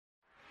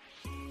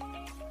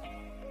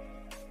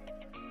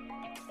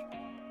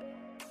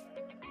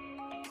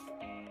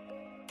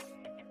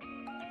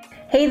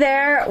Hey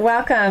there,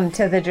 welcome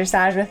to the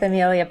Dressage with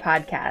Amelia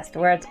podcast,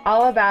 where it's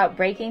all about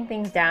breaking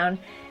things down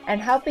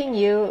and helping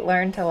you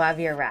learn to love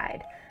your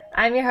ride.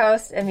 I'm your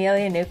host,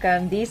 Amelia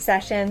Newcomb. These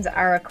sessions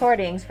are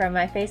recordings from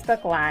my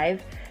Facebook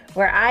Live,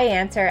 where I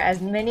answer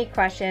as many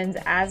questions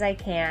as I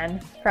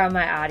can from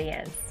my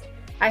audience.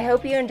 I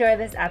hope you enjoy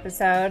this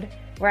episode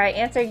where I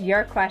answer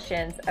your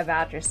questions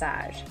about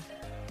dressage.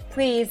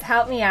 Please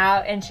help me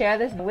out and share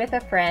this with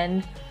a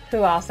friend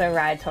who also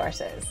rides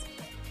horses.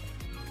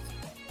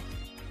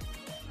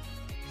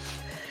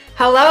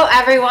 Hello,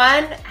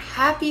 everyone.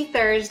 Happy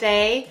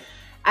Thursday.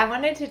 I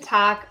wanted to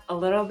talk a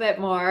little bit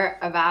more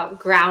about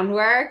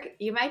groundwork.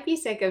 You might be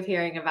sick of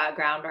hearing about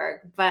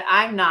groundwork, but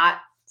I'm not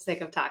sick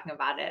of talking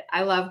about it.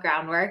 I love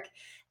groundwork.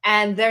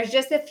 And there's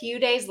just a few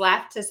days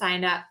left to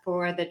sign up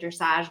for the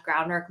Dressage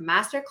Groundwork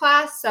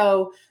Masterclass.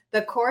 So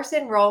the course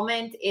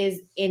enrollment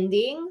is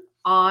ending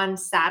on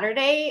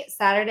Saturday.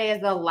 Saturday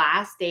is the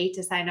last day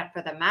to sign up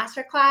for the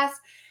masterclass.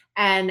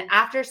 And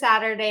after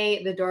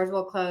Saturday, the doors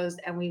will close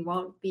and we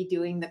won't be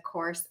doing the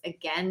course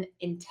again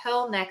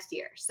until next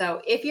year. So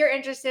if you're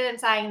interested in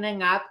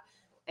signing up,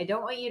 I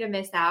don't want you to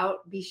miss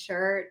out. Be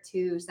sure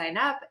to sign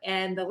up.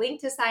 And the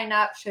link to sign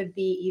up should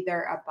be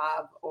either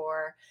above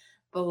or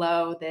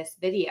below this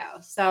video.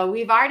 So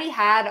we've already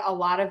had a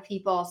lot of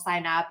people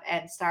sign up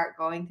and start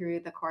going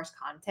through the course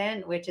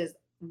content, which is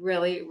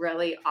really,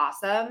 really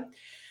awesome.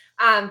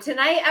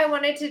 Tonight, I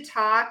wanted to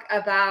talk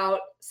about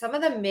some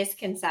of the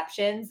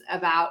misconceptions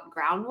about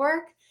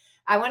groundwork.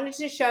 I wanted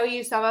to show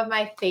you some of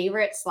my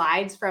favorite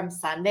slides from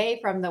Sunday,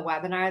 from the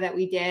webinar that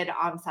we did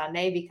on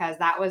Sunday, because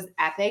that was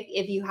epic.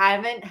 If you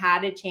haven't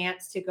had a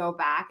chance to go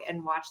back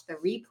and watch the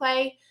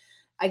replay,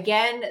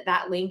 again,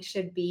 that link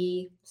should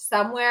be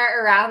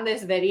somewhere around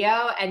this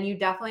video, and you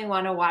definitely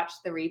want to watch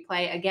the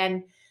replay.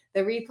 Again, the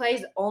replay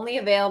is only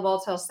available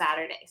till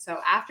Saturday. So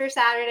after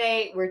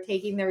Saturday, we're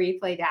taking the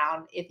replay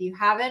down. If you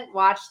haven't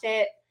watched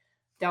it,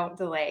 don't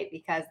delay,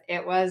 because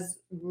it was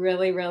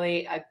really,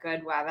 really a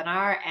good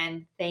webinar.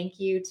 And thank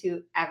you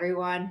to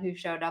everyone who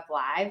showed up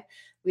live.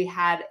 We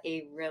had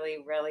a really,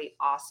 really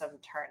awesome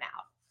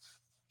turnout.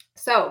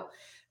 So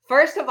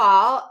first of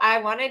all, I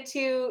wanted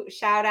to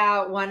shout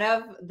out one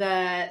of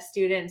the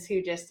students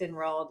who just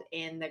enrolled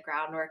in the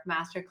Groundwork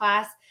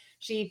Masterclass.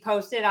 She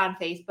posted on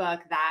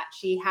Facebook that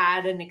she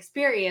had an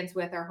experience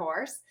with her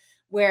horse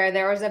where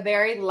there was a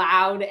very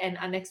loud and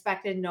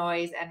unexpected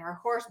noise and her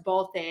horse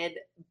bolted.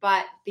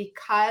 But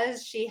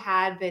because she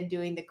had been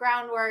doing the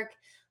groundwork,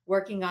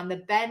 working on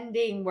the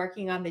bending,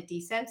 working on the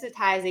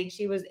desensitizing,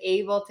 she was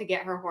able to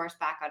get her horse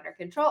back under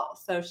control.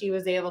 So she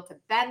was able to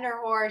bend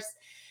her horse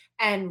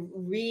and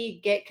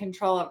get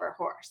control of her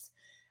horse.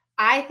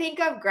 I think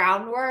of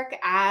groundwork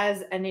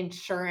as an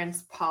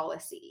insurance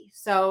policy.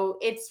 So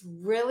it's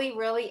really,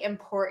 really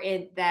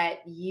important that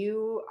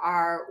you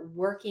are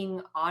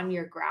working on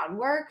your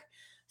groundwork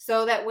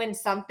so that when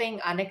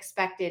something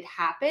unexpected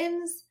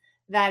happens,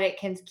 that it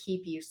can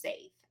keep you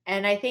safe.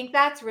 And I think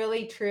that's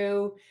really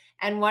true.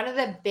 And one of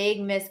the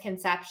big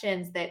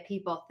misconceptions that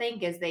people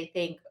think is they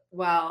think,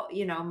 well,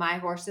 my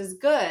horse is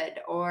good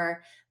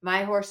or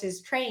my horse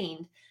is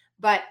trained.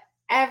 But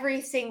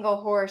every single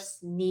horse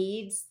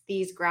needs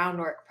these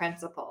groundwork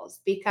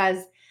principles,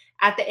 because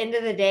at the end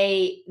of the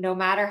day, no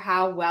matter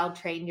how well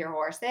trained your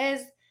horse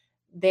is,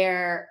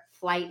 they're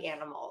flight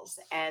animals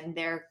and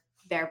they're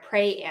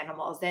prey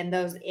animals. And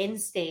those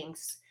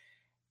instincts,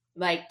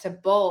 like to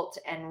bolt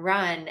and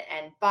run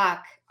and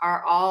buck,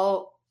 are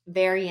all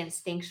very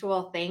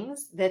instinctual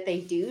things that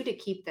they do to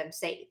keep them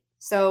safe.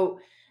 So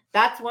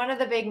that's one of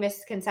the big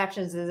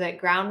misconceptions, is that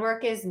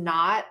groundwork is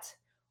not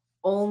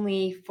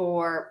only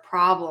for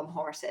problem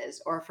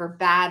horses or for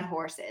bad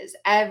horses.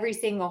 Every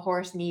single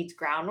horse needs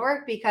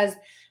groundwork, because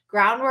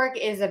groundwork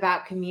is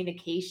about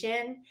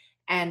communication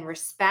and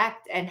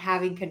respect and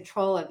having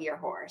control of your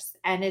horse.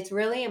 And it's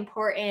really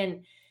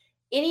important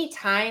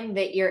anytime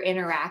that you're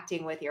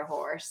interacting with your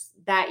horse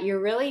that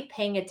you're really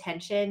paying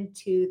attention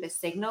to the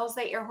signals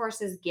that your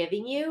horse is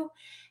giving you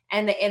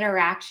and the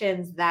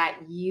interactions that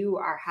you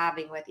are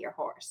having with your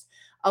horse.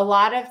 A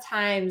lot of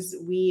times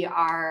we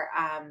are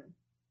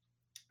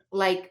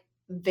like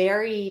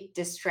very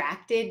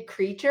distracted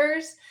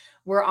creatures.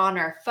 We're on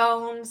our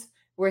phones.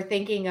 We're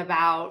thinking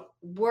about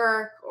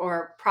work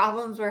or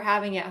problems we're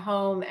having at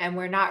home, and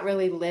we're not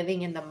really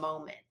living in the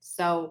moment.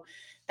 So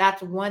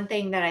that's one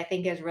thing that I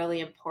think is really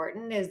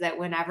important, is that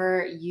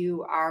whenever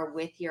you are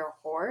with your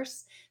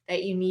horse,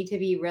 that you need to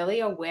be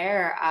really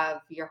aware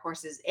of your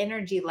horse's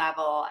energy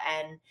level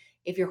and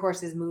if your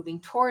horse is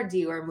moving towards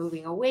you or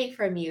moving away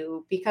from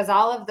you, because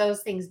all of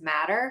those things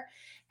matter.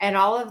 And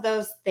all of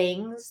those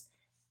things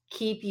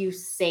keep you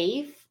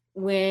safe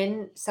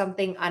when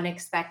something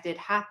unexpected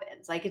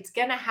happens. Like, it's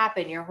going to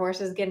happen. Your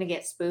horse is going to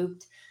get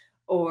spooked,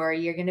 or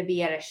you're going to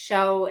be at a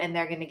show and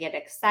they're going to get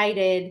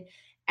excited.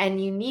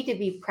 And you need to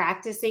be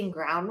practicing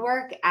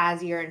groundwork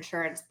as your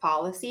insurance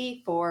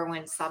policy for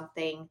when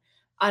something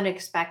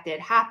unexpected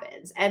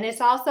happens. And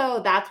it's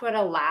also, that's what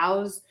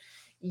allows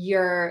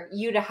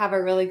you to have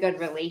a really good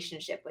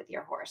relationship with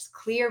your horse.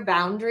 Clear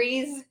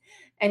boundaries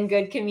and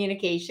good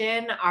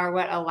communication are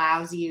what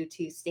allows you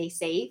to stay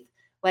safe.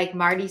 Like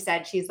Marty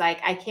said, she's like,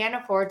 I can't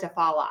afford to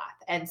fall off.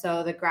 And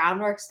so the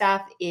groundwork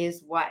stuff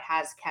is what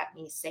has kept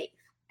me safe.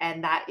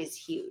 And that is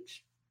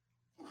huge.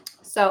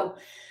 So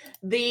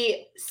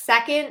the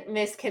second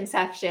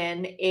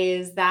misconception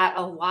is that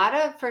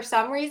for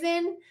some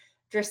reason,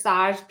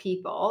 dressage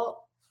people,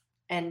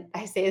 and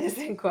I say this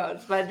in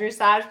quotes, but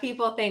dressage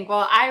people think,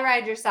 well, I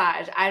ride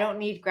dressage, I don't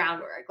need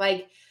groundwork.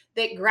 Like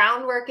that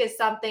groundwork is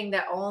something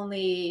that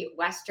only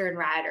Western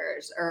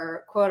riders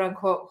or quote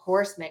unquote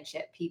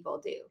horsemanship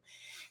people do.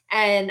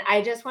 And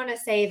I just want to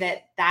say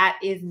that that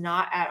is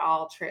not at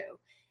all true.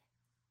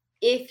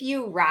 If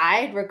you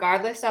ride,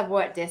 regardless of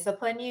what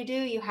discipline you do,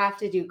 you have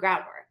to do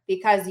groundwork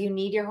because you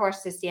need your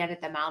horse to stand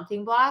at the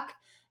mounting block.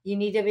 You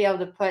need to be able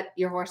to put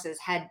your horse's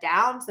head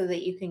down so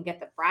that you can get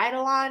the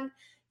bridle on.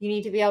 You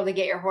need to be able to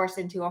get your horse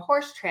into a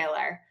horse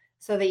trailer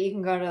so that you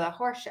can go to the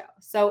horse show.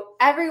 So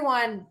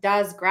everyone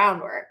does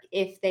groundwork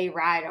if they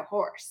ride a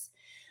horse.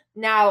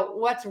 Now,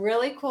 what's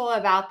really cool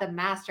about the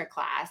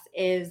masterclass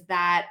is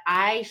that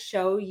I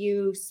show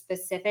you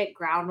specific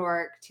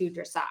groundwork to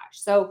dressage.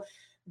 So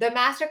the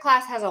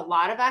masterclass has a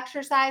lot of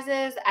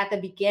exercises. At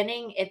the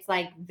beginning, it's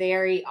like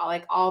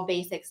all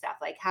basic stuff,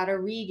 like how to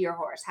read your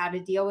horse, how to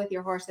deal with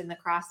your horse in the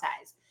cross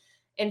ties.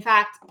 In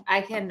fact,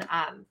 I can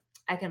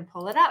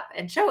pull it up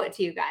and show it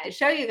to you guys,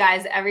 show you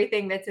guys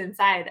everything that's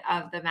inside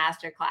of the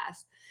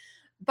masterclass.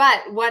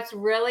 But what's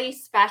really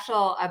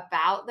special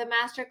about the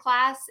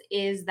masterclass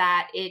is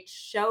that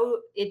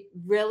it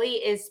really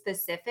is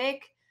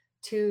specific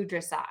to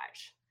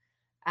dressage.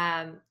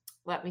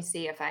 Let me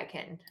see if I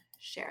can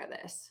share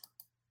this.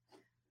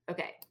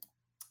 Okay,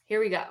 here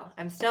we go.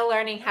 I'm still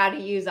learning how to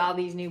use all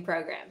these new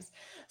programs.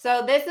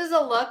 So this is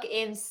a look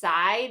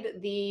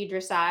inside the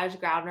Dressage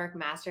Groundwork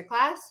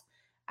Masterclass.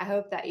 I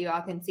hope that you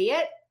all can see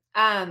it.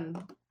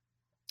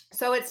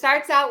 So it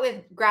starts out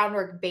with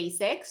groundwork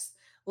basics,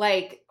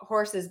 like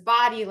horse's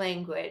body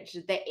language,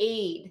 the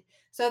aid.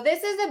 So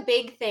this is a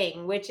big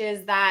thing, which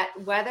is that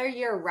whether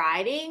you're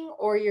riding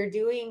or you're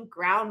doing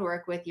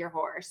groundwork with your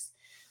horse,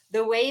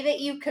 the way that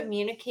you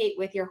communicate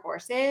with your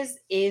horses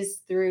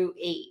is through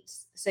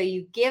aids. So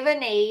you give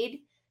an aid,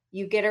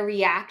 you get a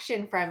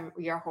reaction from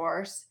your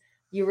horse,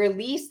 you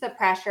release the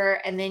pressure,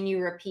 and then you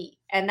repeat.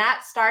 And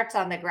that starts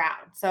on the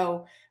ground.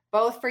 So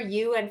both for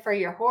you and for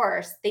your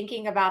horse,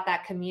 thinking about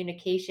that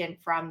communication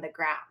from the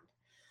ground.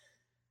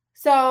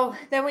 So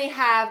then we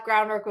have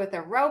groundwork with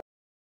a rope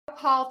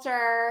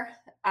halter,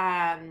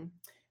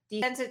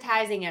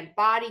 desensitizing and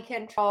body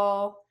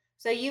control.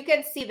 So you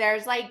can see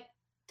there's like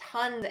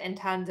tons and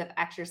tons of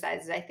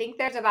exercises. I think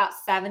there's about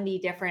 70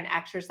 different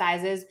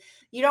exercises.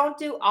 You don't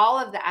do all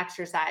of the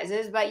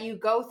exercises, but you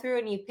go through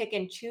and you pick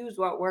and choose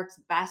what works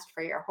best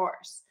for your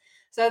horse.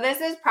 So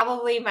this is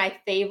probably my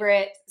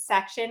favorite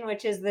section,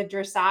 which is the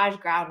dressage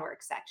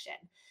groundwork section,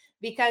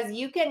 because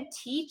you can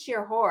teach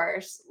your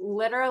horse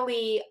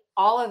literally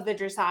all of the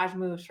dressage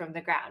moves from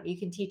the ground. You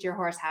can teach your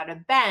horse how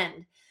to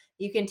bend.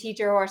 You can teach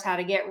your horse how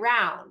to get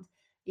round.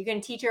 You can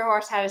teach your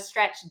horse how to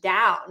stretch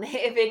down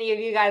if any of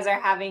you guys are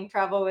having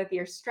trouble with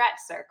your stretch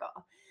circle.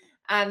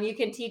 You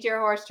can teach your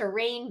horse to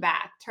rein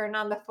back, turn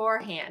on the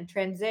forehand,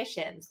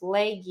 transitions,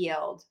 leg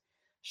yield,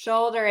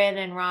 shoulder in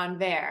and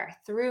renvers,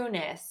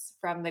 throughness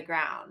from the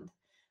ground,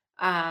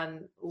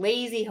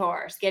 lazy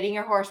horse, getting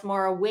your horse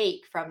more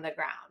awake from the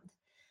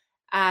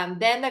ground.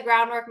 Then the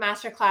Groundwork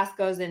Masterclass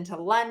goes into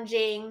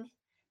lunging,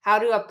 how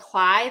to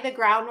apply the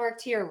groundwork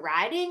to your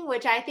riding,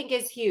 which I think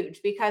is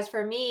huge because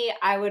for me,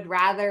 I would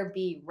rather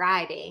be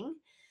riding.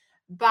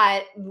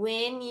 But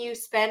when you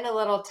spend a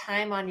little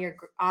time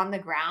on the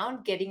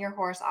ground, getting your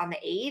horse on the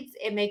aids,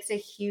 it makes a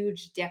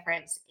huge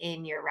difference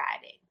in your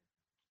riding.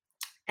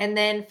 And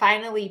then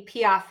finally,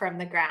 piaffe from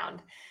the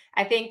ground.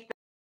 I think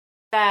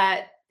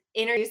that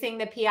introducing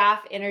the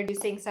piaffe,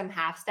 introducing some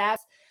half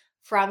steps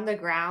from the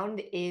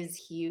ground is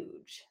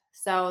huge.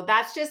 So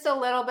that's just a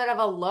little bit of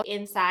a look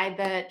inside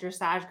the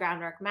Dressage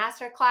Groundwork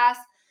Masterclass.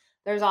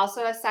 There's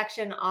also a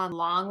section on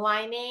long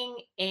lining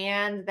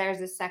and there's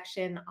a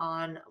section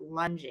on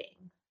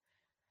lunging.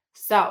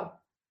 So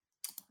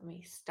let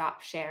me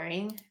stop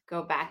sharing,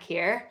 go back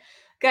here.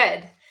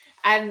 Good.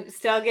 I'm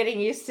still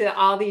getting used to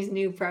all these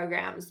new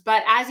programs,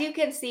 but as you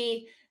can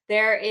see,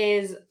 there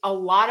is a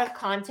lot of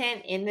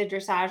content in the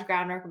Dressage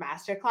Groundwork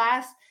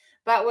Masterclass.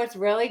 But what's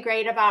really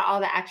great about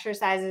all the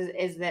exercises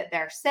is that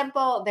they're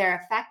simple,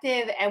 they're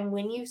effective, and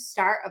when you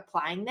start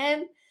applying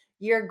them,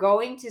 you're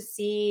going to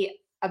see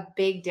a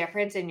big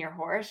difference in your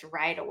horse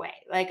right away.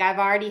 Like I've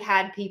already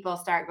had people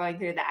start going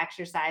through the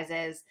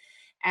exercises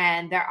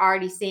and they're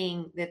already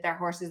seeing that their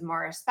horse is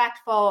more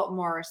respectful,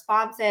 more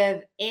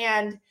responsive,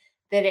 and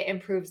that it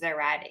improves their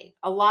riding.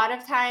 A lot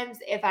of times,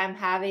 if I'm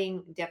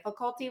having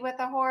difficulty with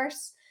a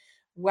horse,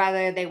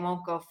 whether they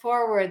won't go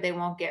forward, they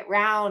won't get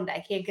round, I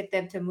can't get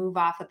them to move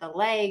off of the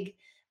leg,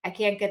 I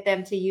can't get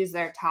them to use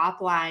their top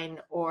line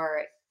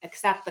or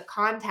accept the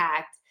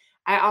contact,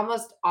 I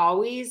almost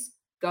always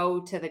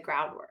go to the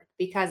groundwork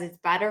because it's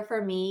better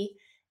for me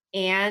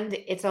And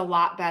it's a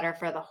lot better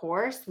for the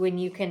horse when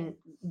you can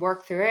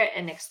work through it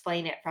and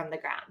explain it from the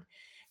ground.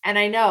 And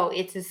I know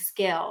it's a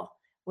skill.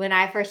 When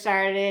I first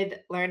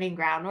started learning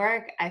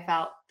groundwork, I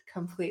felt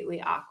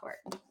completely awkward.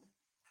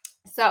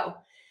 So,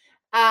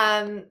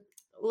 um,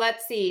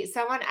 let's see.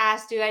 Someone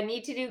asked, do I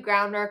need to do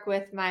groundwork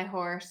with my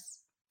horse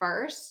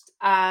first?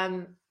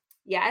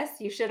 Yes,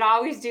 you should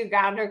always do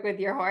groundwork with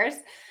your horse.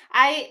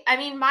 I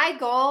mean, my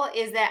goal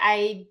is that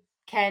I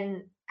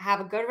can have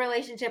a good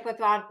relationship with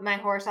my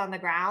horse on the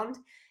ground.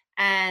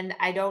 And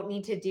I don't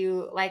need to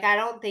do, like, I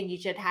don't think you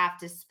should have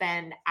to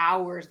spend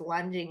hours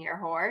lunging your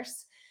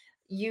horse.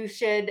 You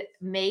should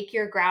make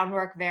your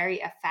groundwork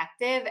very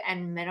effective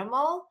and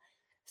minimal.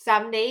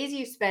 Some days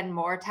you spend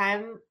more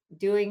time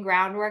doing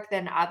groundwork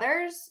than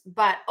others,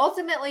 but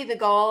ultimately the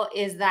goal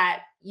is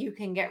that you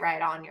can get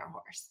right on your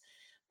horse.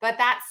 But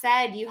that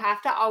said, you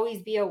have to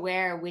always be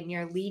aware when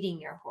you're leading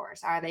your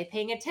horse. Are they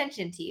paying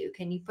attention to you?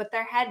 Can you put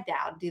their head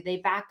down? Do they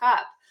back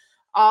up?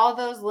 All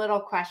those little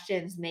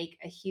questions make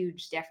a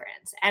huge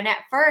difference. And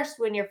at first,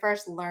 when you're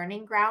first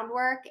learning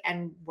groundwork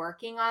and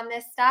working on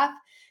this stuff,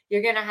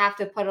 you're going to have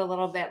to put a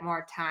little bit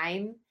more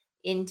time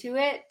into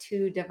it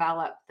to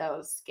develop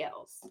those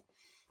skills.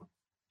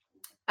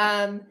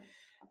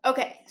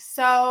 Okay,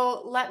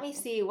 so let me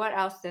see, what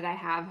else did I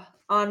have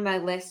on my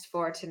list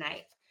for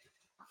tonight?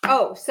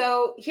 Oh,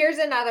 so here's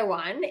another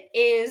one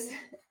is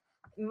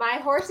my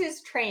horse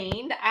is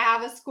trained. I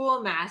have a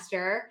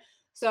schoolmaster,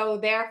 so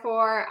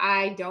therefore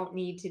I don't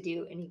need to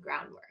do any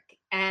groundwork.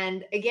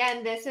 And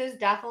again, this is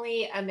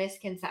definitely a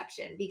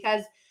misconception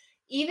because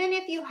even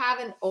if you have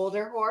an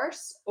older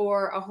horse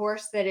or a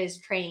horse that is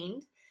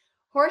trained,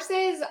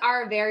 horses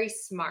are very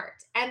smart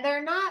and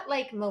they're not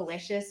like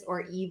malicious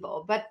or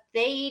evil, but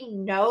they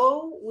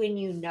know when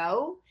you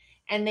know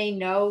and they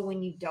know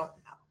when you don't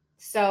know.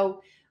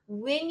 So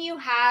when you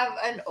have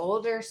an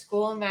older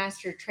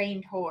schoolmaster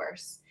trained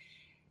horse,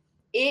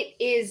 it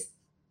is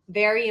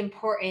very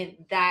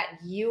important that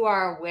you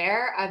are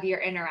aware of your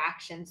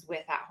interactions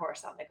with that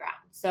horse on the ground.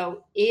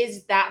 So,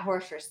 is that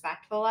horse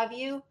respectful of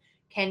you?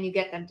 Can you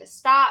get them to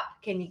stop?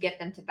 Can you get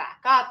them to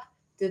back up?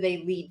 Do they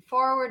lead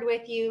forward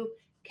with you?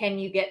 Can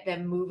you get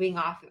them moving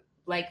off,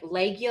 like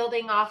leg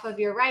yielding off of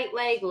your right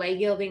leg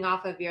yielding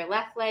off of your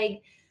left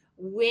leg?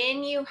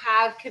 When you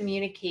have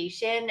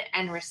communication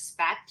and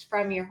respect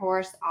from your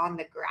horse on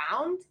the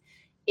ground,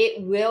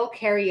 it will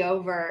carry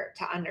over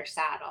to under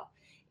saddle.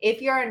 If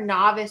you're a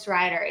novice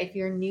rider, if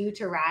you're new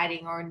to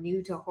riding or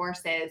new to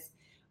horses,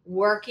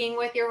 working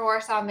with your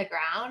horse on the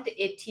ground,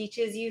 it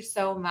teaches you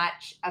so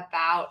much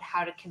about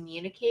how to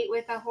communicate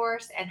with a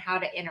horse and how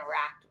to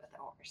interact with a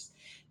horse.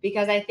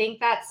 Because I think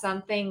that's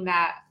something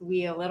that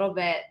we a little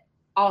bit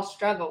all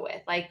struggle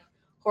with. Like,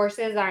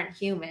 horses aren't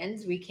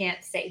humans. We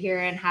can't sit here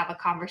and have a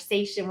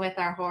conversation with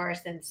our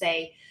horse and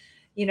say,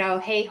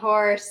 hey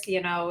horse,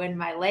 when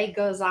my leg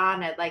goes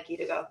on, I'd like you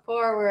to go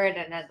forward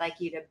and I'd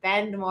like you to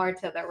bend more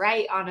to the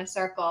right on a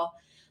circle.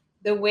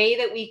 The way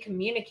that we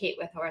communicate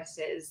with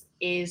horses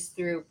is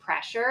through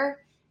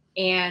pressure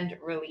and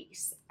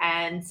release.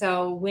 And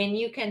so when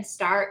you can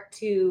start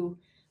to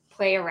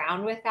play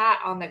around with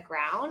that on the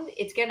ground,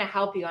 it's going to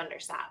help you under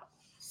saddle.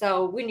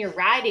 So when you're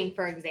riding,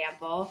 for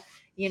example,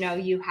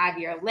 you have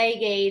your leg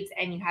aids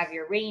and you have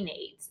your rein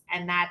aids,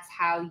 and that's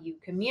how you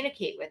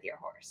communicate with your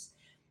horse.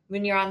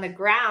 When you're on the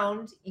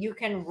ground, you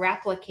can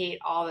replicate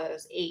all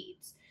those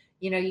aids.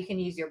 You can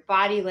use your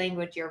body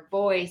language, your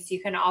voice. You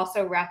can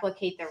also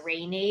replicate the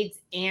rein aids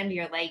and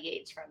your leg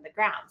aids from the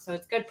ground. So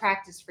it's good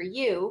practice for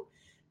you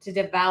to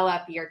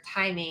develop your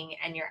timing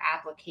and your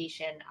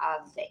application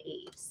of the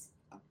aids.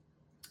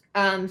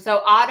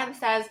 So Autumn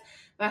says,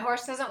 my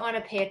horse doesn't want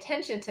to pay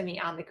attention to me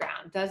on the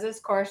ground. Does this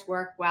course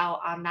work well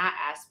on that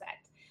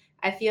aspect?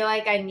 I feel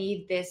like I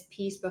need this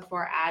piece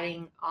before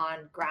adding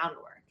on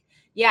groundwork.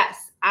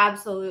 Yes,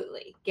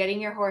 absolutely. Getting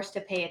your horse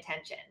to pay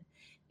attention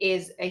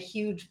is a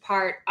huge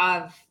part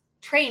of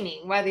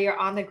training, whether you're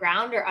on the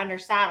ground or under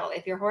saddle.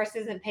 If your horse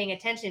isn't paying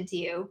attention to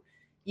you,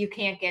 you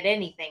can't get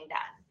anything done.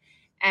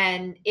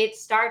 And it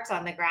starts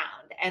on the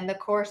ground. And the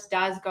course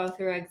does go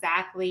through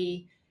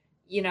exactly,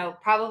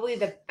 probably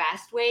the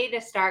best way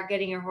to start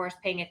getting your horse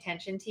paying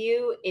attention to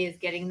you is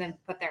getting them to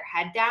put their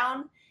head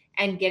down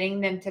and getting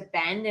them to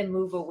bend and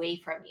move away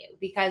from you.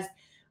 Because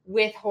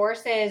with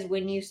horses,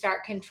 when you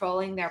start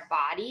controlling their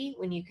body,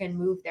 when you can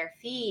move their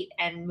feet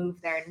and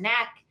move their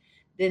neck,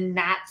 then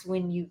that's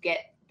when you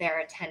get their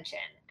attention.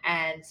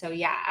 And so,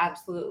 yeah,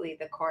 absolutely,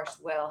 the course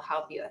will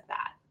help you with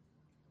that.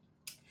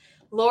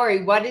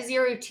 Lori, what is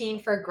your routine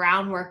for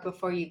groundwork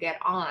before you get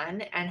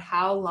on, and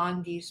how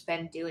long do you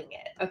spend doing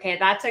it? Okay,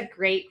 that's a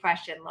great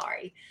question,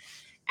 Lori.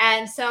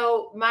 And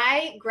so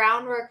my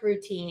groundwork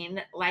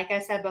routine, like I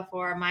said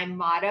before, my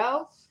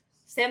motto: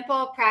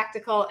 simple,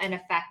 practical, and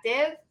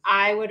effective.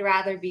 I would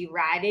rather be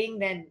riding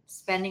than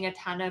spending a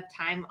ton of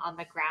time on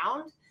the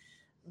ground,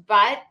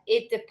 but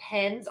it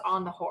depends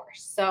on the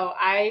horse. So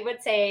I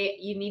would say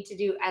you need to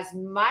do as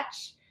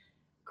much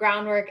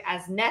groundwork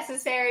as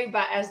necessary,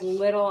 but as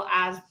little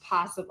as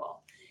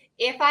possible.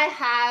 if I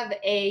have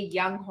a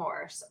young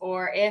horse,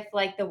 or if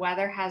like the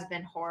weather has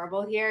been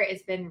horrible here,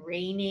 it's been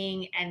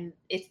raining and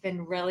it's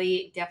been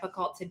really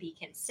difficult to be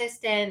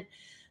consistent.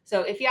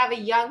 So if you have a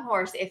young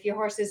horse, if your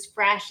horse is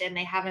fresh and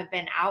they haven't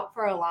been out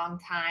for a long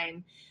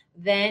time,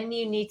 then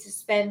you need to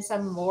spend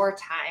some more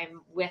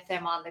time with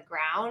them on the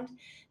ground,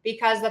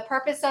 because the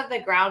purpose of the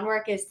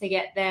groundwork is to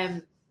get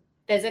them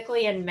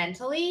physically and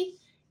mentally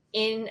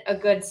in a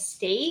good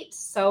state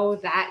so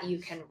that you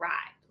can ride.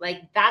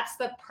 Like, that's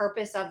the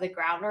purpose of the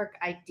groundwork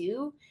I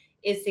do,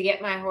 is to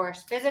get my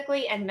horse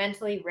physically and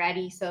mentally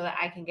ready so that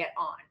I can get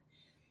on.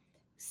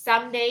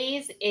 Some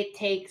days it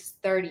takes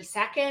 30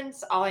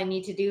 seconds. All I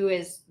need to do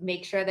is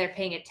make sure they're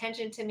paying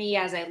attention to me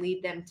as I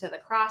lead them to the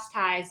cross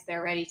ties.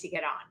 They're ready to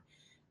get on.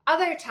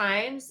 Other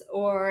times,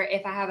 or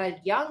if I have a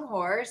young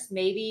horse,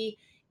 maybe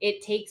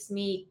it takes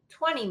me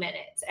 20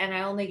 minutes and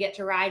I only get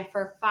to ride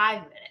for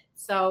 5 minutes.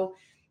 So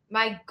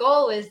my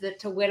goal is that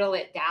to whittle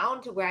it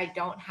down to where I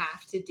don't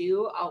have to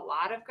do a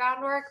lot of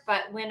groundwork.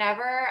 But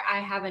whenever I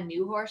have a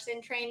new horse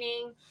in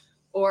training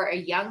or a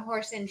young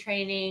horse in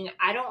training,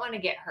 I don't want to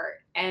get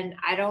hurt. And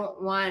I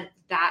don't want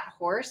that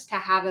horse to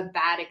have a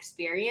bad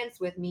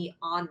experience with me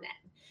on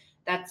them.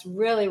 That's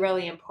really,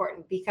 really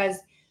important, because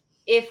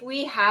if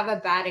we have a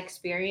bad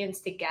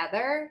experience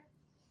together,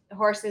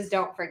 horses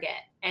don't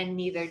forget, and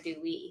neither do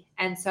we.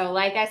 And so,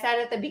 like I said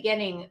at the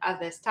beginning of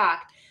this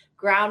talk,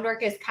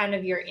 groundwork is kind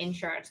of your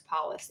insurance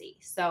policy.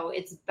 So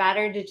it's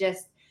better to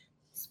just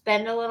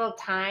spend a little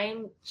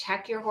time,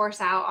 check your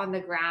horse out on the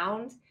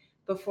ground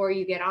before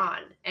you get on.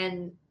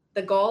 And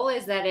the goal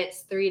is that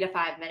it's 3 to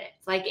 5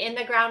 minutes. Like in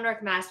the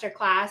Groundwork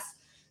Masterclass,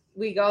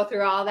 we go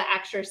through all the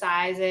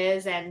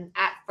exercises, and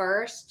at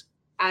first,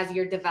 as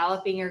you're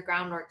developing your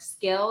groundwork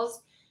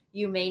skills,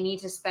 you may need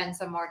to spend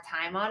some more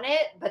time on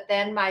it. But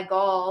then my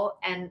goal,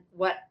 and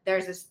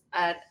there's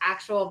an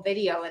actual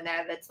video in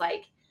there that's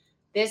like,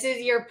 this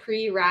is your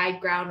pre-ride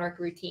groundwork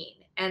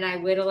routine. And I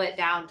whittle it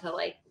down to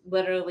like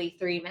literally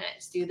 3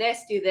 minutes. Do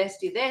this, do this,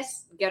 do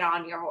this, get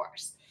on your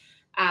horse.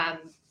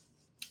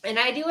 And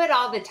I do it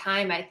all the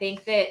time. I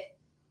think that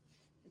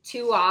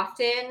too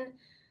often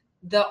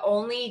the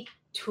only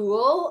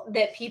tool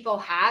that people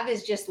have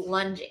is just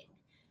lunging.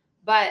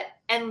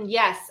 And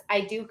yes,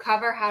 I do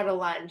cover how to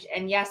lunge.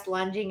 And yes,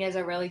 lunging is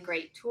a really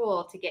great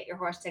tool to get your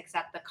horse to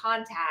accept the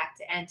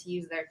contact and to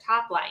use their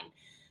top line.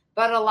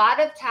 But a lot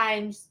of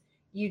times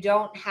you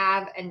don't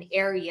have an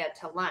area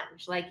to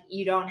lunge. Like,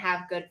 you don't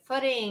have good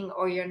footing,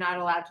 or you're not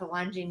allowed to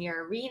lunge in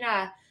your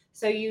arena.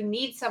 So you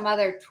need some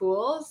other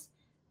tools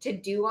to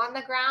do on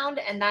the ground.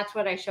 And that's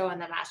what I show in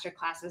the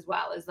masterclass as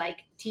well, is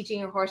like teaching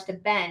your horse to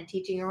bend,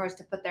 teaching your horse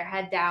to put their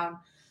head down.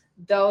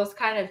 Those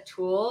kind of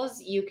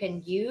tools you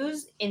can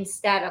use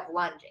instead of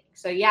lunging.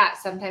 So yeah,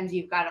 sometimes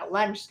you've got to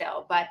lunge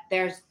still, but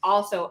there's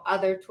also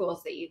other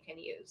tools that you can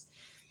use.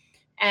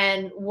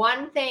 And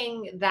one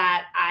thing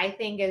that I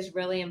think is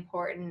really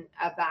important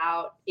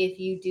about if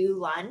you do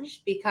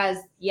lunge, because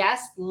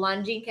yes,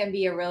 lunging can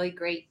be a really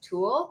great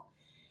tool.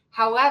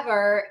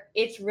 However,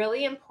 it's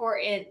really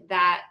important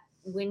that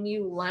when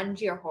you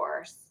lunge your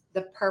horse,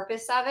 the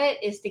purpose of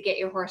it is to get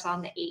your horse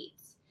on the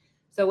aids.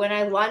 So when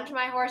I lunge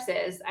my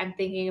horses, I'm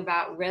thinking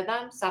about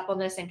rhythm,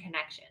 suppleness, and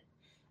connection.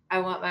 I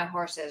want my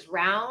horses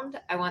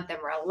round. I want them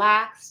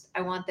relaxed.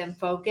 I want them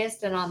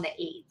focused and on the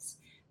aids.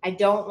 I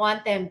don't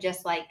want them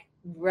just like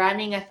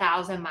running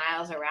 1,000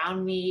 miles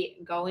around me,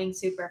 going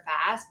super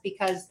fast,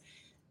 because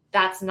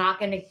that's not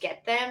going to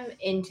get them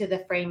into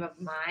the frame of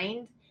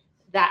mind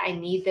that I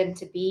need them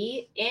to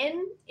be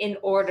in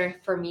order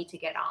for me to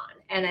get on.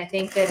 And I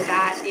think that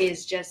that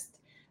is just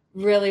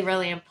really,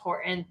 really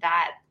important,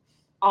 that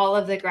all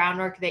of the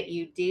groundwork that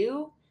you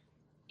do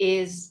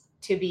is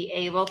to be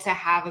able to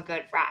have a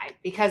good ride,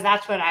 because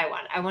that's what I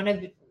want. I want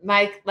to,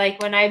 like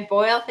when I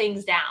boil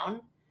things down,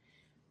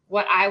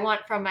 what I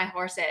want from my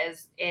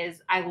horses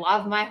is I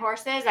love my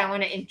horses. I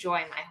want to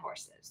enjoy my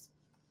horses.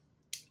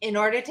 In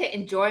order to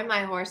enjoy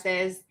my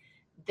horses,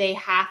 they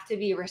have to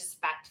be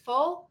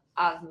respectful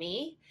of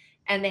me,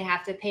 and they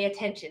have to pay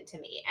attention to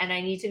me, and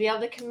I need to be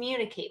able to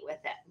communicate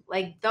with them.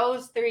 Like,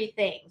 those 3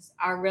 things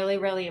are really,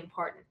 really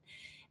important.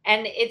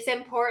 And it's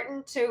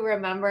important to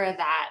remember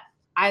that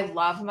I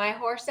love my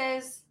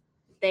horses.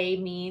 They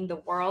mean the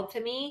world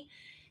to me.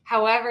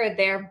 However,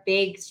 they're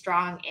big,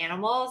 strong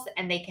animals,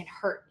 and they can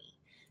hurt me.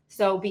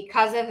 So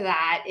because of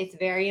that, it's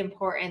very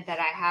important that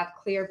I have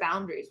clear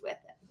boundaries with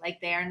them. Like,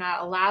 they are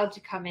not allowed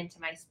to come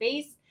into my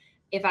space.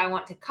 If I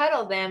want to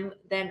cuddle them,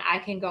 then I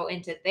can go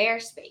into their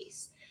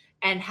space.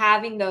 And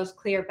having those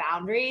clear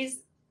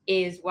boundaries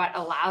is what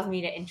allows me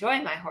to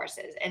enjoy my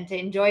horses and to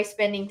enjoy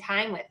spending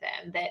time with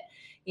them. That,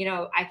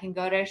 I can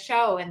go to a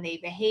show and they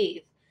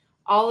behave,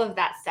 all of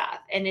that stuff.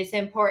 And it's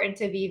important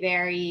to be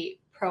very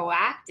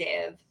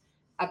proactive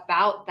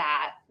about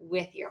that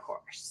with your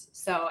horse.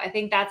 So I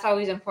think that's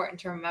always important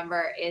to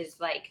remember, is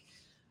like,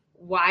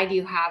 why do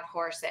you have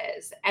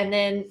horses? And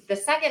then the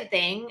second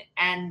thing,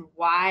 and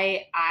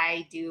why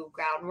I do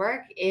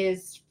groundwork,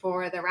 is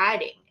for the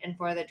riding and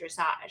for the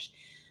dressage.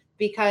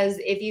 Because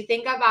if you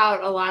think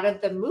about a lot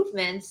of the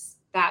movements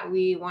that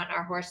we want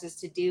our horses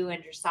to do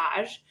in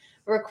dressage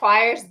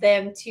requires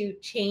them to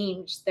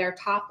change their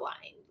top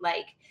line.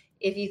 Like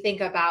if you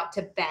think about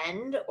to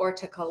bend or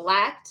to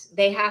collect,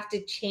 they have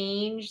to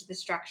change the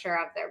structure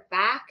of their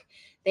back.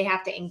 They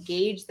have to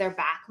engage their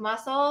back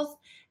muscles.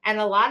 And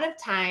a lot of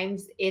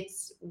times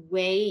it's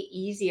way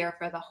easier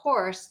for the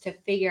horse to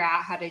figure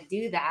out how to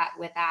do that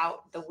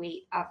without the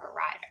weight of a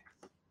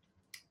rider.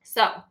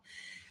 So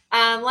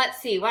let's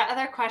see, what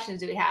other questions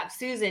do we have?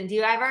 Susan, do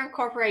you ever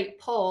incorporate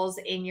poles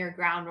in your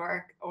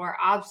groundwork or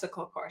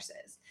obstacle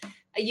courses?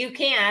 You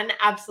can,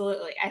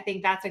 absolutely. I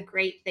think that's a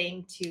great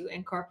thing to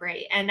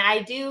incorporate. And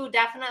I do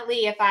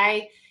definitely, if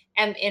I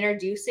am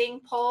introducing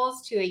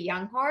poles to a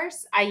young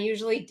horse, I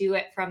usually do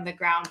it from the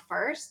ground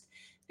first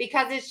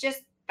because it's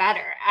just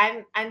better.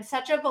 I'm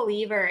such a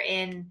believer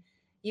in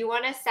you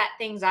want to set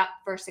things up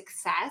for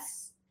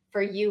success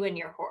for you and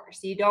your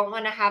horse. You don't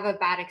want to have a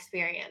bad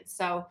experience.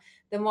 So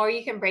the more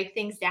you can break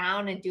things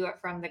down and do it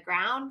from the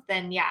ground,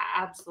 then yeah,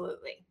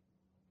 absolutely.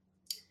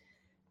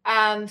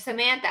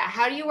 Samantha,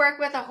 how do you work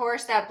with a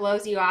horse that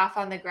blows you off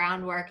on the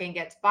groundwork and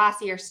gets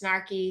bossy or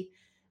snarky,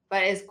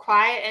 but is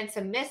quiet and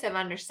submissive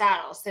under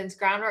saddle? Since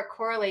groundwork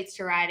correlates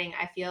to riding,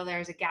 I feel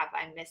there's a gap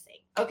I'm missing.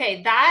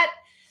 Okay,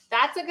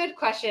 that's a good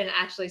question,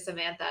 actually,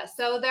 Samantha.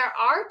 So there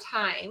are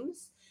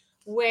times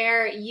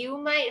where you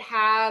might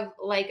have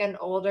like an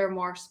older,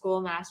 more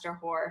schoolmaster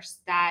horse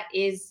that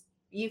is,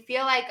 you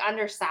feel like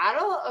under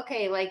saddle,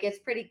 okay, like it's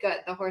pretty good.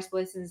 The horse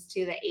listens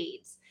to the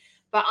aids.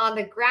 But on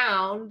the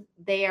ground,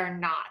 they are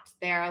not.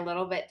 They're a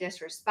little bit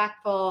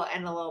disrespectful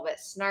and a little bit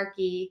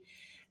snarky.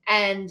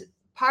 And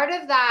part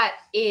of that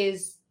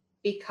is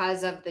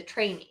because of the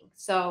training.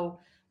 So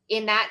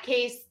in that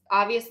case,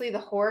 obviously the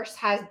horse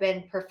has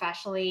been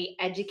professionally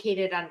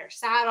educated under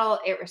saddle.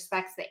 It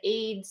respects the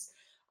aids.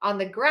 On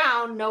the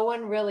ground, no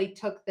one really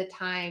took the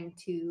time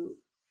to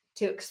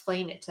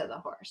explain it to the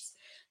horse.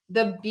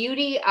 The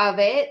beauty of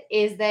it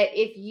is that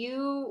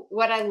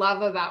what I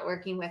love about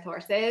working with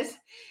horses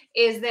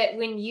is that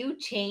when you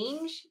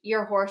change,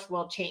 your horse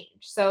will change.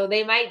 So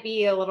they might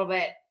be a little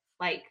bit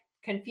like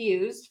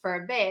confused for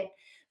a bit,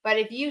 but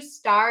if you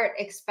start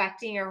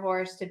expecting your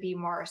horse to be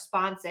more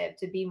responsive,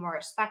 to be more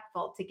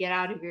respectful, to get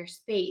out of your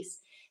space,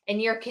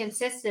 and you're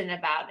consistent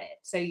about it.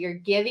 So you're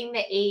giving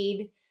the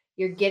aid,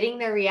 you're getting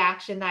the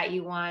reaction that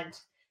you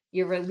want,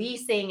 you're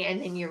releasing,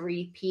 and then you're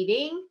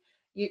repeating,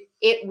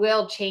 it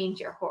will change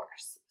your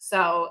horse.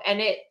 So, and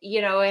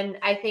and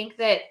I think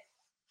that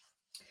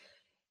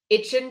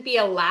it shouldn't be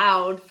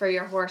allowed for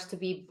your horse to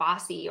be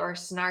bossy or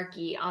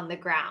snarky on the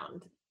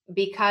ground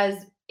because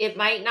it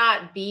might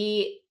not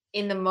be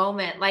in the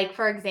moment. Like,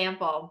 for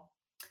example,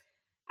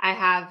 I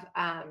have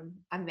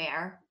a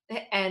mare,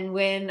 and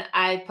when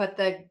I put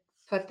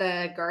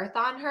the girth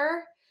on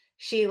her,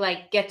 she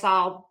like gets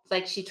all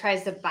like she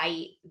tries to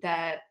bite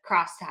the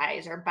cross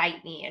ties or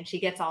bite me, and she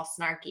gets all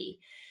snarky.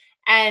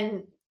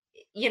 And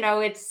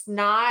it's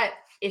not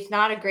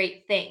a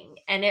great thing.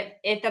 And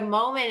at the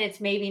moment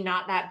it's maybe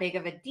not that big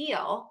of a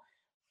deal,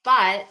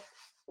 but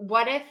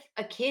what if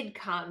a kid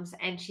comes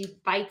and she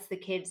bites the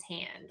kid's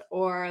hand,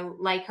 or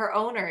like her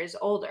owner is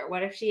older,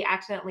 what if she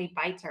accidentally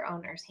bites her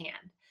owner's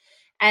hand?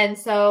 And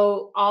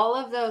so all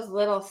of those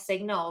little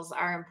signals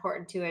are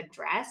important to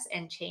address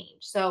and change.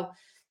 So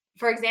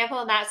for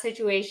example, in that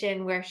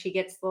situation where she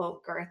gets a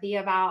little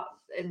girthy about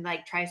and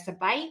like tries to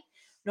bite,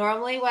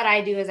 normally what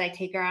I do is I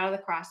take her out of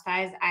the cross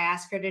ties. I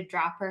ask her to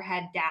drop her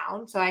head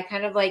down. So I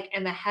kind of like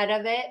am ahead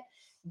of it,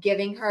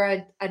 giving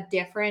her a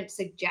different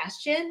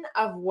suggestion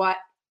of what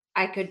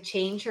I could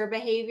change her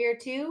behavior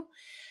to.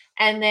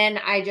 And then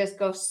I just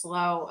go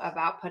slow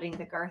about putting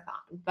the girth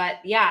on. But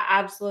yeah,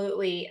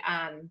 absolutely.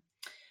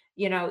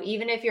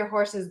 Even if your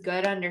horse is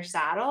good under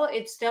saddle,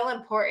 it's still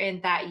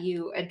important that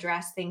you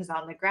address things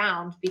on the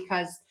ground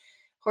because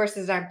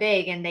horses are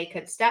big and they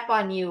could step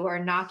on you or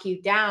knock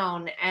you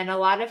down. And a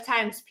lot of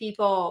times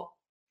people,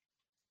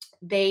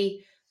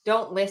 they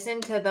don't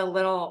listen to the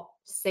little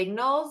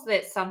signals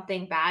that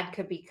something bad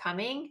could be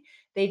coming.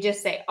 They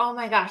just say, oh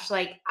my gosh,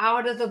 like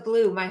out of the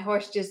blue, my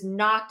horse just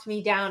knocked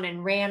me down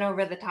and ran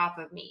over the top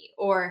of me.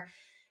 Or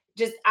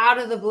just out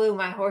of the blue,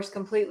 my horse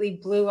completely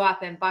blew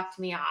up and bucked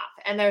me off.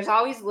 And there's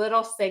always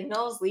little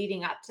signals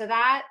leading up to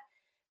that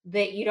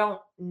you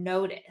don't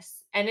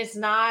notice. And it's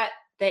not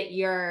that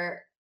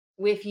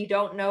if you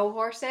don't know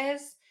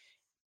horses,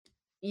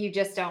 you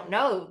just don't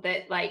know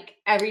that, like,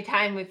 every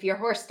time if your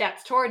horse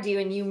steps towards you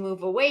and you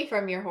move away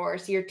from your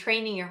horse, you're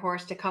training your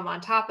horse to come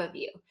on top of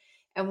you.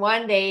 And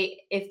one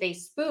day, if they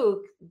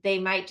spook, they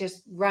might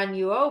just run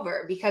you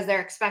over because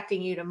they're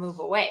expecting you to move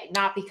away,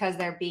 not because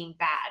they're being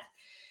bad.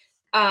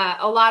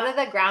 A lot of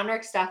the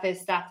groundwork stuff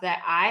is stuff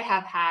that I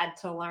have had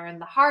to learn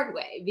the hard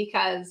way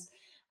because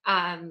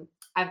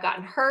I've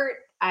gotten hurt.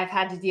 I've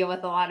had to deal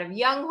with a lot of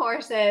young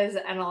horses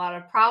and a lot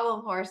of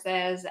problem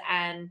horses.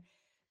 And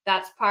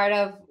that's part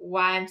of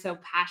why I'm so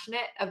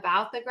passionate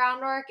about the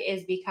groundwork,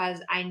 is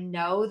because I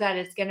know that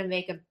it's going to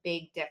make a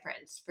big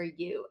difference for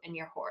you and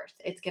your horse.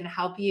 It's going to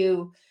help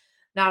you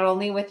not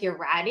only with your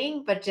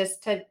riding, but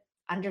just to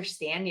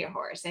understand your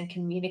horse and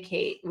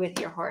communicate with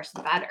your horse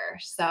better.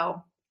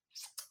 So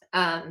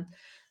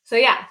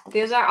yeah,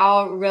 these are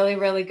all really,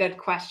 really good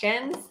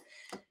questions.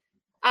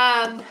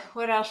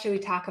 What else should we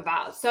talk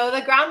about? So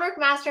the Groundwork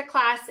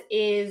Masterclass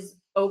is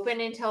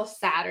open until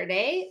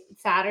Saturday.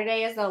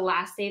 Saturday is the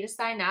last day to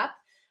sign up.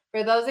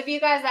 For those of you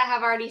guys that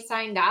have already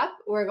signed up,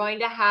 we're going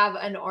to have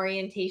an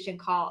orientation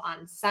call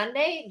on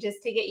Sunday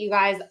just to get you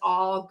guys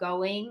all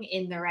going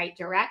in the right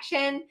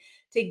direction,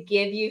 to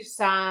give you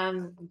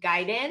some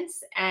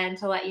guidance and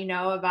to let you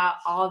know about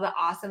all the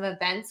awesome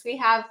events we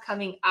have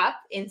coming up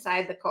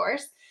inside the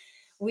course.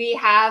 We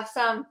have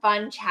some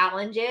fun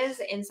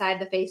challenges inside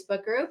the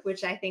Facebook group,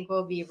 which I think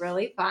will be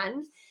really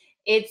fun.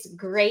 It's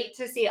great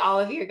to see all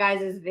of your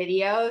guys'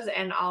 videos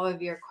and all of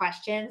your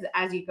questions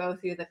as you go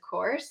through the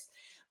course.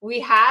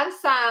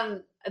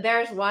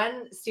 There's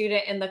one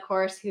student in the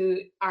course who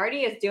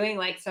already is doing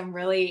like some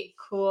really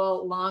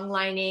cool long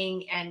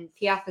lining and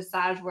piaffe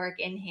massage work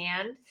in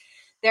hand.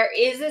 There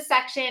is a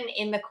section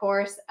in the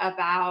course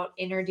about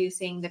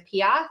introducing the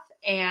piaffe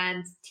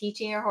and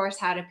teaching your horse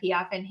how to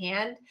piaffe in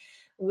hand,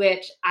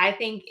 which I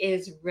think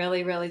is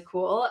really, really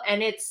cool.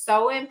 And it's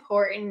so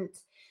important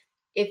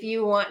if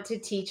you want to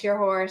teach your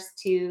horse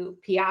to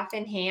piaffe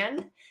in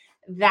hand,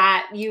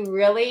 that you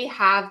really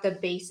have the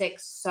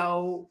basics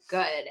so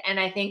good. And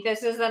I think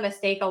this is a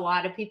mistake a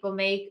lot of people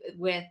make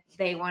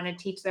they want to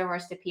teach their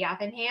horse to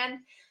piaffe in hand,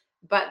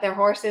 but their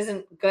horse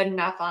isn't good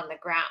enough on the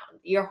ground.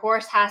 Your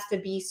horse has to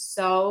be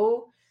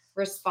so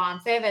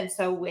responsive and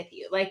so with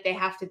you. Like they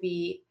have to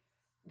be,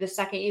 the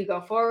second you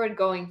go forward,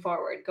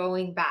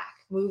 going back,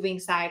 moving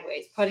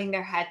sideways, putting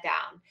their head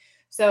down.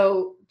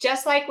 So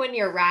just like when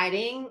you're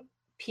riding,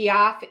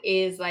 piaffe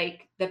is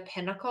like the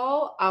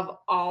pinnacle of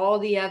all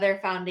the other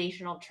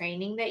foundational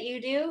training that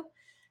you do.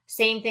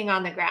 Same thing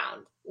on the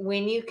ground.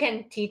 When you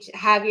can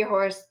have your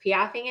horse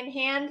piaffing in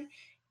hand,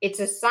 it's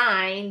a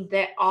sign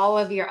that all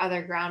of your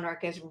other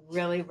groundwork is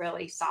really,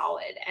 really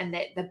solid and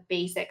that the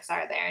basics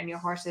are there and your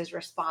horse is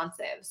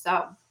responsive.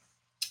 So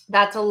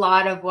that's a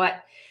lot of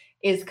what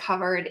is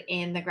covered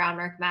in the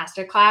Groundwork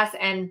Masterclass.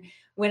 And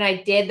when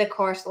I did the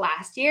course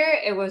last year,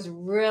 it was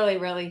really,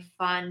 really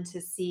fun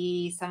to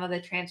see some of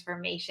the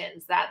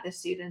transformations that the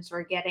students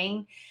were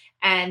getting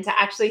and to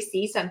actually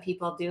see some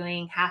people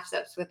doing half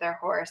steps with their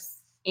horse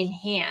in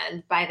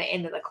hand by the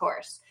end of the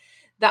course.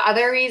 The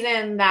other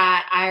reason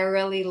that I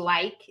really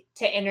like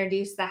to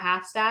introduce the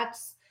half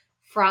steps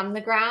from the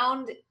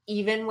ground,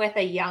 even with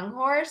a young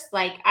horse,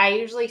 like I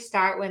usually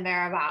start when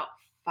they're about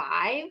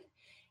 5,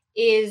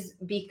 is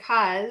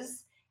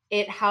because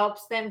it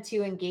helps them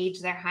to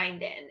engage their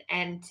hind end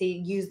and to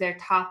use their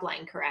top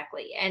line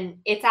correctly. And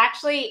it's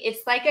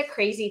like a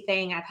crazy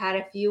thing. I've had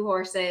a few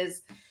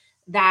horses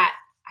that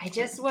I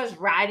just was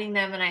riding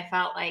them and I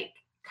felt like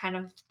kind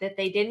of that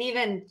they didn't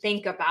even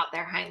think about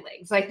their hind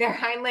legs. Like their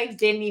hind legs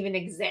didn't even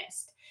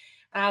exist.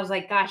 And I was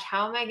like, gosh,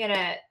 how am I going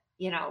to,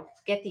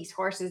 get these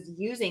horses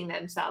using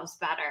themselves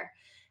better?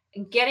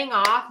 Getting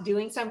off,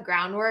 doing some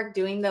groundwork,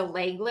 doing the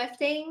leg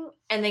lifting,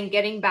 and then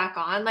getting back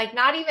on, like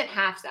not even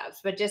half steps,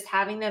 but just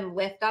having them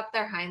lift up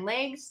their hind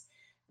legs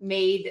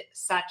made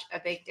such a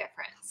big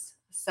difference.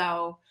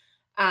 So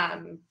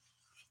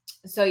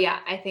yeah,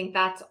 I think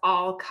that's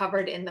all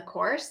covered in the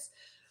course.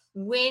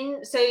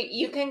 So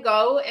you can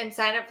go and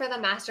sign up for the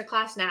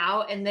masterclass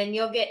now, and then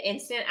you'll get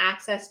instant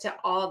access to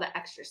all the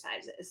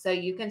exercises. So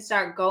you can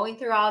start going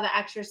through all the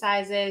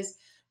exercises.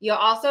 You'll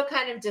also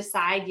kind of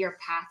decide your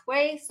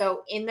pathway.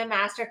 So in the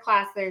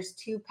masterclass, there's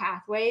 2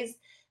 pathways.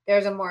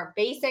 There's a more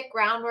basic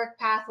groundwork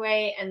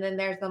pathway, and then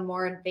there's the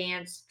more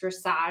advanced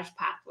dressage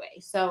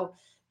pathway. So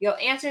you'll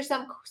answer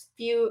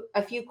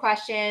a few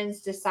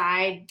questions,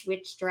 decide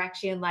which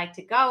direction you'd like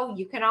to go.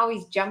 You can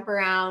always jump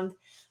around,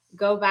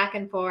 go back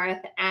and forth.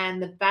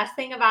 And the best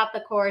thing about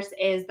the course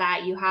is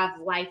that you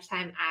have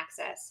lifetime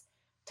access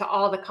to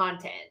all the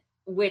content,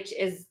 which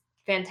is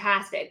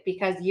fantastic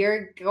because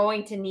you're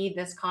going to need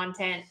this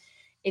content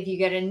if you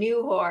get a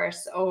new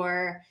horse,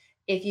 or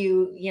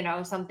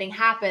if something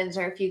happens,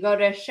 or if you go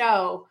to a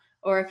show,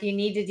 or if you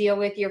need to deal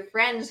with your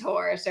friend's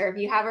horse, or if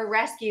you have a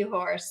rescue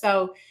horse.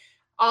 So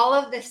all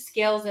of the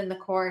skills in the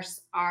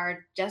course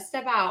are just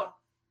about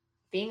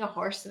being a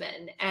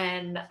horseman.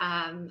 And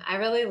I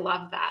really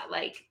love that.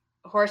 Like,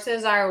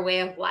 horses are a way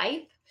of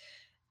life.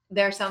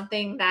 They're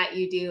something that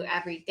you do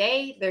every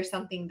day. There's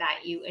something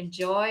that you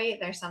enjoy.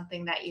 There's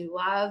something that you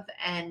love.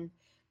 And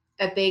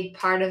a big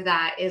part of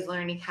that is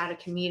learning how to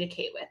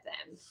communicate with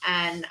them.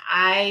 And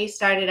I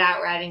started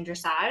out riding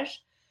dressage.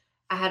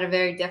 I had a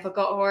very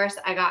difficult horse.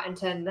 I got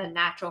into the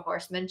natural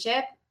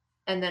horsemanship.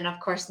 And then, of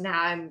course,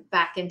 now I'm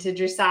back into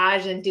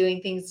dressage and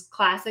doing things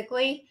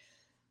classically.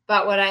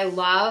 But what I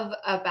love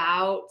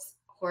about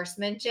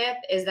horsemanship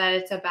is that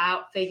it's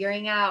about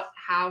figuring out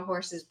how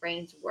horses'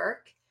 brains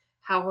work,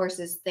 how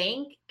horses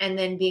think, and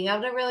then being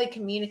able to really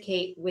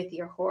communicate with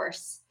your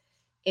horse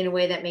in a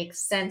way that makes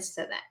sense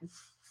to them.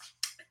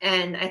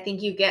 And I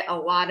think you get a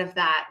lot of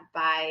that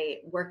by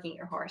working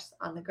your horse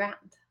on the ground.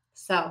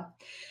 So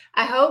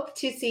I hope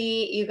to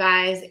see you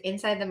guys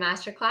inside the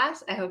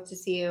masterclass. I hope to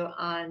see you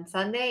on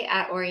Sunday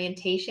at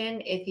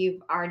orientation if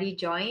you've already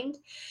joined.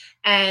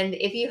 And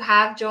if you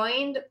have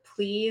joined,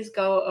 please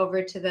go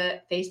over to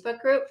the Facebook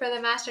group for the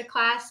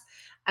masterclass.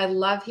 I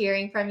love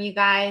hearing from you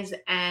guys,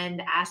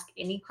 and ask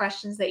any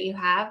questions that you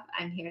have.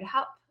 I'm here to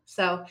help.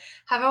 So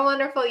have a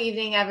wonderful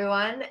evening,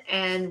 everyone,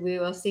 and we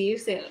will see you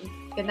soon.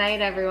 Good night,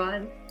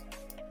 everyone.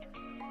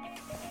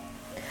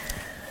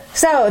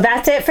 So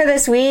that's it for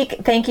this week.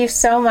 Thank you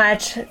so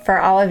much for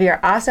all of your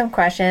awesome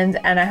questions,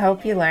 and I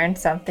hope you learned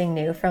something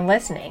new from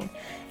listening.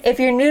 If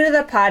you're new to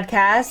the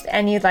podcast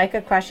and you'd like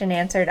a question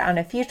answered on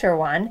a future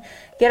one,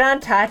 get on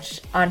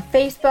touch on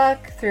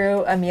Facebook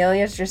through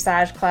Amelia's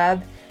Dressage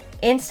Club,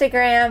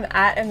 Instagram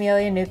at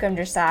Amelia Newcomb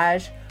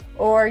Dressage,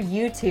 or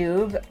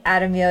YouTube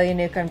at Amelia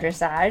Newcomb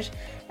Dressage,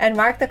 and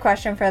mark the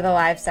question for the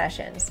live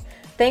sessions.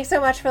 Thanks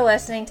so much for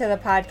listening to the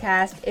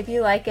podcast. If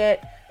you like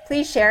it,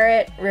 please share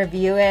it,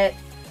 review it,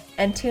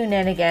 and tune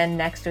in again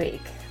next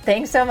week.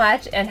 Thanks so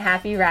much, and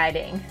happy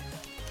riding.